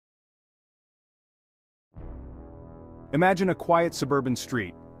Imagine a quiet suburban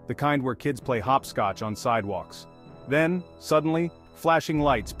street, the kind where kids play hopscotch on sidewalks. Then, suddenly, flashing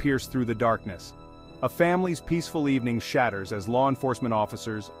lights pierce through the darkness. A family's peaceful evening shatters as law enforcement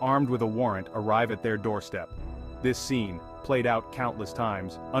officers, armed with a warrant, arrive at their doorstep. This scene, played out countless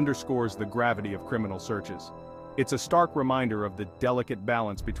times, underscores the gravity of criminal searches. It's a stark reminder of the delicate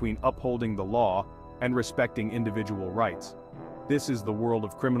balance between upholding the law and respecting individual rights. This is the world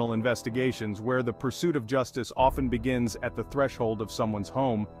of criminal investigations where the pursuit of justice often begins at the threshold of someone's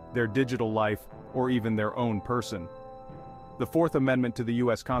home, their digital life, or even their own person. The Fourth Amendment to the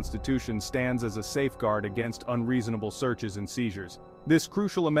U.S. Constitution stands as a safeguard against unreasonable searches and seizures. This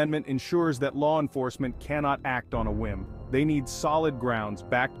crucial amendment ensures that law enforcement cannot act on a whim. They need solid grounds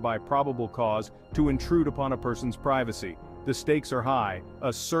backed by probable cause to intrude upon a person's privacy. The stakes are high.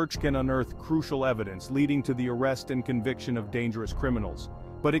 A search can unearth crucial evidence leading to the arrest and conviction of dangerous criminals.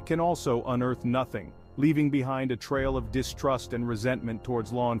 But it can also unearth nothing, leaving behind a trail of distrust and resentment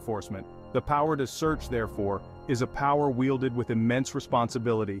towards law enforcement. The power to search, therefore, is a power wielded with immense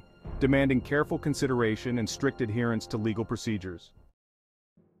responsibility, demanding careful consideration and strict adherence to legal procedures.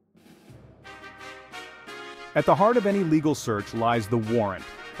 At the heart of any legal search lies the warrant,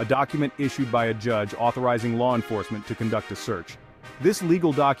 a document issued by a judge authorizing law enforcement to conduct a search. This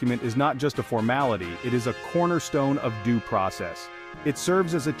legal document is not just a formality, it is a cornerstone of due process. It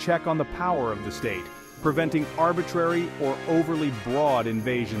serves as a check on the power of the state, preventing arbitrary or overly broad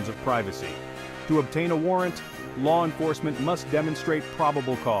invasions of privacy. To obtain a warrant, law enforcement must demonstrate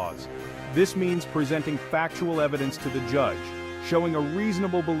probable cause. This means presenting factual evidence to the judge, showing a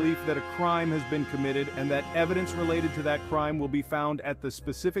reasonable belief that a crime has been committed and that evidence related to that crime will be found at the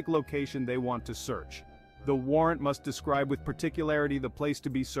specific location they want to search. The warrant must describe with particularity the place to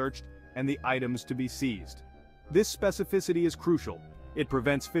be searched and the items to be seized. This specificity is crucial. It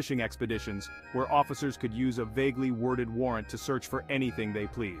prevents fishing expeditions, where officers could use a vaguely worded warrant to search for anything they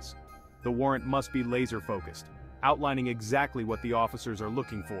please. The warrant must be laser-focused, outlining exactly what the officers are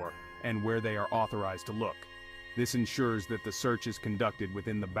looking for and where they are authorized to look. This ensures that the search is conducted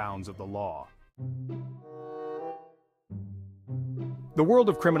within the bounds of the law. The world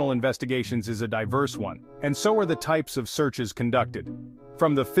of criminal investigations is a diverse one, and so are the types of searches conducted.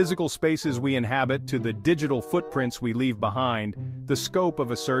 From the physical spaces we inhabit to the digital footprints we leave behind, the scope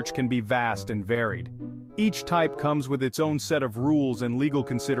of a search can be vast and varied. Each type comes with its own set of rules and legal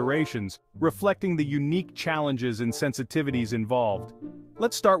considerations, reflecting the unique challenges and sensitivities involved.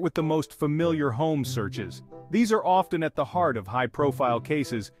 Let's start with the most familiar home searches. These are often at the heart of high-profile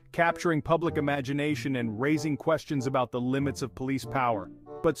cases, capturing public imagination and raising questions about the limits of police power.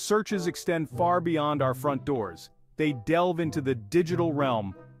 But searches extend far beyond our front doors. They delve into the digital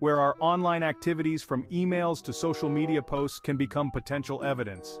realm, where our online activities from emails to social media posts can become potential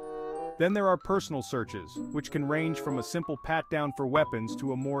evidence. Then there are personal searches, which can range from a simple pat-down for weapons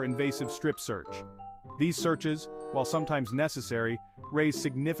to a more invasive strip search. These searches, while sometimes necessary, raise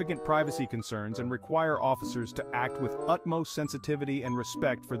significant privacy concerns and require officers to act with utmost sensitivity and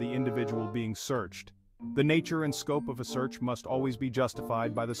respect for the individual being searched. The nature and scope of a search must always be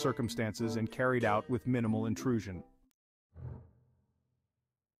justified by the circumstances and carried out with minimal intrusion.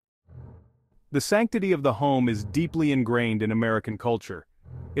 The sanctity of the home is deeply ingrained in American culture.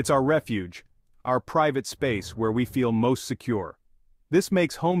 It's our refuge, our private space where we feel most secure. This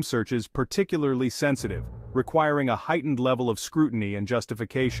makes home searches particularly sensitive, requiring a heightened level of scrutiny and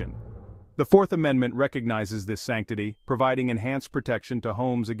justification. The Fourth Amendment recognizes this sanctity, providing enhanced protection to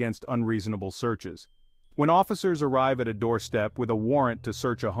homes against unreasonable searches. When officers arrive at a doorstep with a warrant to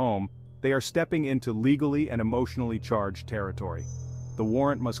search a home, they are stepping into legally and emotionally charged territory. The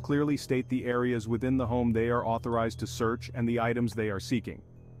warrant must clearly state the areas within the home they are authorized to search and the items they are seeking.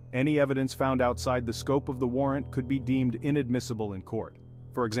 Any evidence found outside the scope of the warrant could be deemed inadmissible in court.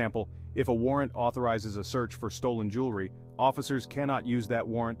 For example, if a warrant authorizes a search for stolen jewelry, officers cannot use that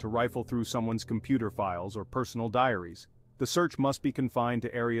warrant to rifle through someone's computer files or personal diaries. The search must be confined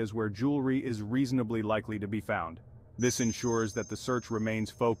to areas where jewelry is reasonably likely to be found. This ensures that the search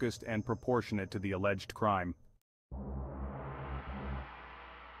remains focused and proportionate to the alleged crime.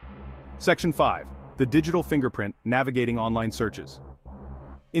 Section 5. The digital fingerprint, navigating online searches.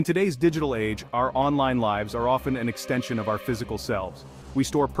 In today's digital age, our online lives are often an extension of our physical selves. We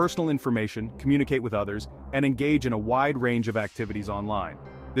store personal information, communicate with others, and engage in a wide range of activities online.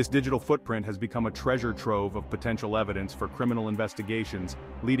 This digital footprint has become a treasure trove of potential evidence for criminal investigations,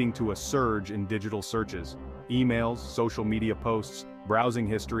 leading to a surge in digital searches. Emails, social media posts, browsing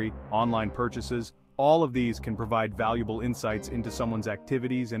history, online purchases, all of these can provide valuable insights into someone's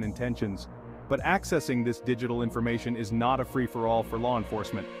activities and intentions. But accessing this digital information is not a free-for-all for law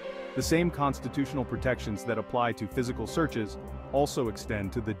enforcement. The same constitutional protections that apply to physical searches also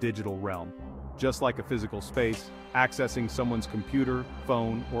extend to the digital realm. Just like a physical space, accessing someone's computer,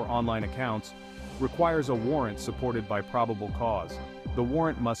 phone, or online accounts requires a warrant supported by probable cause. The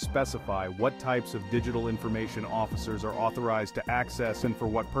warrant must specify what types of digital information officers are authorized to access and for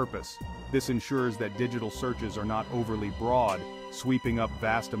what purpose. This ensures that digital searches are not overly broad, sweeping up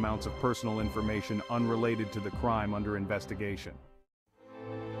vast amounts of personal information unrelated to the crime under investigation.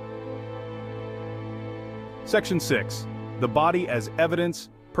 Section 6. The body as evidence,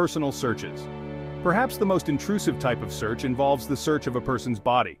 personal searches. Perhaps the most intrusive type of search involves the search of a person's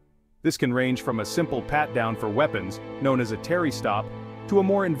body. This can range from a simple pat-down for weapons, known as a Terry stop, to a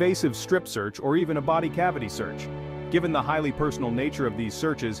more invasive strip search or even a body cavity search. Given the highly personal nature of these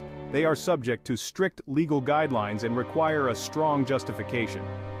searches, they are subject to strict legal guidelines and require a strong justification.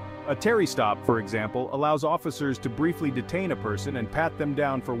 A Terry stop, for example, allows officers to briefly detain a person and pat them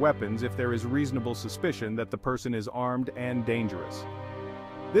down for weapons if there is reasonable suspicion that the person is armed and dangerous.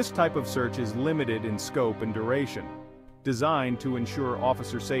 This type of search is limited in scope and duration, designed to ensure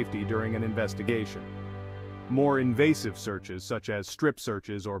officer safety during an investigation. More invasive searches, such as strip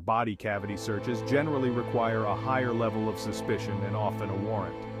searches or body cavity searches, generally require a higher level of suspicion and often a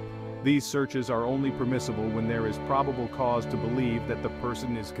warrant. These searches are only permissible when there is probable cause to believe that the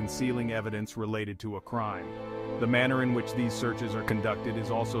person is concealing evidence related to a crime. The manner in which these searches are conducted is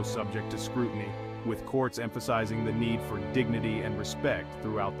also subject to scrutiny, with courts emphasizing the need for dignity and respect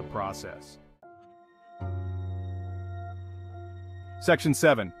throughout the process. Section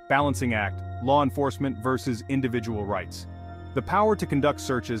 7. Balancing Act, Law Enforcement versus Individual Rights. The power to conduct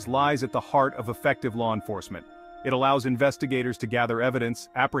searches lies at the heart of effective law enforcement. It allows investigators to gather evidence,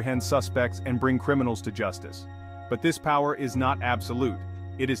 apprehend suspects, and bring criminals to justice. But this power is not absolute.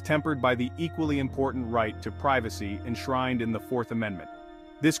 It is tempered by the equally important right to privacy enshrined in the Fourth Amendment.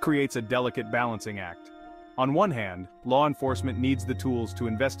 This creates a delicate balancing act. On one hand, law enforcement needs the tools to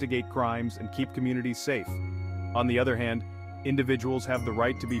investigate crimes and keep communities safe. On the other hand, individuals have the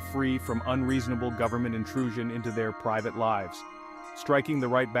right to be free from unreasonable government intrusion into their private lives. Striking the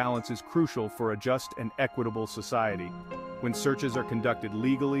right balance is crucial for a just and equitable society. When searches are conducted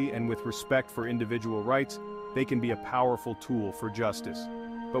legally and with respect for individual rights, they can be a powerful tool for justice.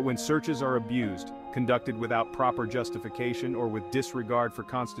 But when searches are abused, conducted without proper justification or with disregard for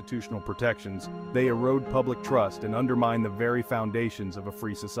constitutional protections, they erode public trust and undermine the very foundations of a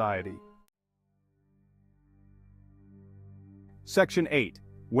free society. Section 8.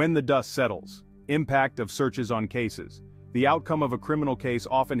 When the dust settles. Impact of searches on cases. The outcome of a criminal case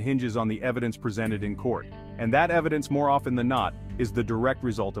often hinges on the evidence presented in court, and that evidence, more often than not, is the direct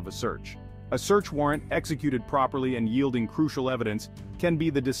result of a search. A search warrant, executed properly and yielding crucial evidence, can be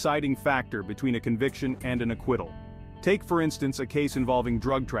the deciding factor between a conviction and an acquittal. Take, for instance, a case involving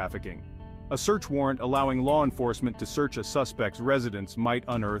drug trafficking. A search warrant allowing law enforcement to search a suspect's residence might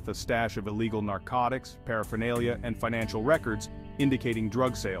unearth a stash of illegal narcotics, paraphernalia, and financial records indicating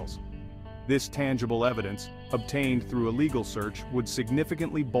drug sales. This tangible evidence, obtained through a legal search, would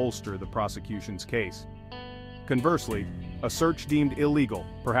significantly bolster the prosecution's case. Conversely, a search deemed illegal,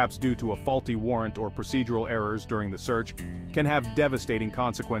 perhaps due to a faulty warrant or procedural errors during the search, can have devastating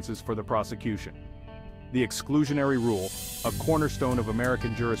consequences for the prosecution. The exclusionary rule, a cornerstone of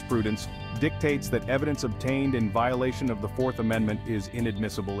American jurisprudence, dictates that evidence obtained in violation of the Fourth Amendment is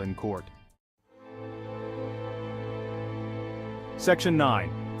inadmissible in court. Section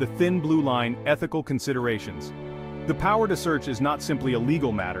 9. The thin blue line, ethical considerations. The power to search is not simply a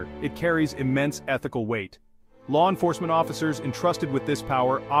legal matter, it carries immense ethical weight. Law enforcement officers entrusted with this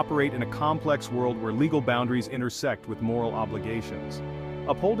power operate in a complex world where legal boundaries intersect with moral obligations.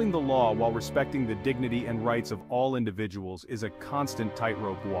 Upholding the law while respecting the dignity and rights of all individuals is a constant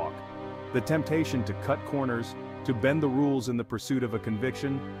tightrope walk. The temptation to cut corners, to bend the rules in the pursuit of a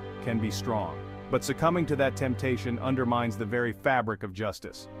conviction, can be strong. But succumbing to that temptation undermines the very fabric of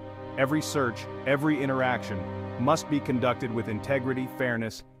justice. Every search, every interaction, must be conducted with integrity,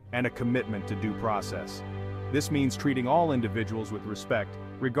 fairness, and a commitment to due process. This means treating all individuals with respect,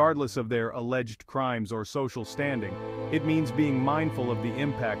 regardless of their alleged crimes or social standing. It means being mindful of the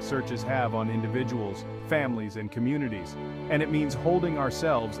impact searches have on individuals, families, and communities. And it means holding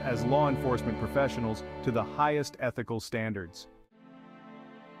ourselves as law enforcement professionals to the highest ethical standards.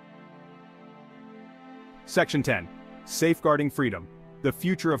 Section 10. Safeguarding freedom. The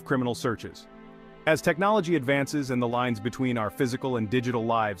future of criminal searches. As technology advances and the lines between our physical and digital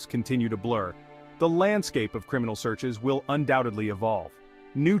lives continue to blur, the landscape of criminal searches will undoubtedly evolve.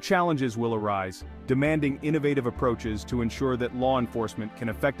 New challenges will arise, demanding innovative approaches to ensure that law enforcement can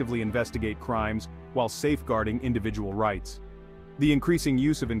effectively investigate crimes while safeguarding individual rights. The increasing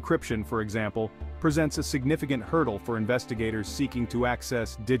use of encryption, for example, presents a significant hurdle for investigators seeking to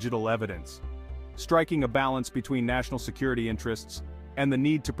access digital evidence. Striking a balance between national security interests and the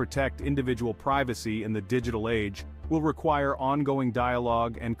need to protect individual privacy in the digital age will require ongoing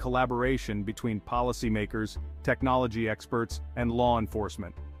dialogue and collaboration between policymakers, technology experts, and law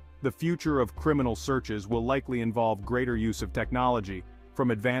enforcement. The future of criminal searches will likely involve greater use of technology,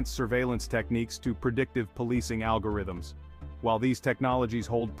 from advanced surveillance techniques to predictive policing algorithms. While these technologies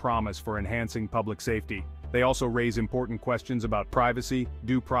hold promise for enhancing public safety, they also raise important questions about privacy,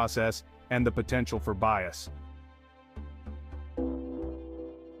 due process, and the potential for bias.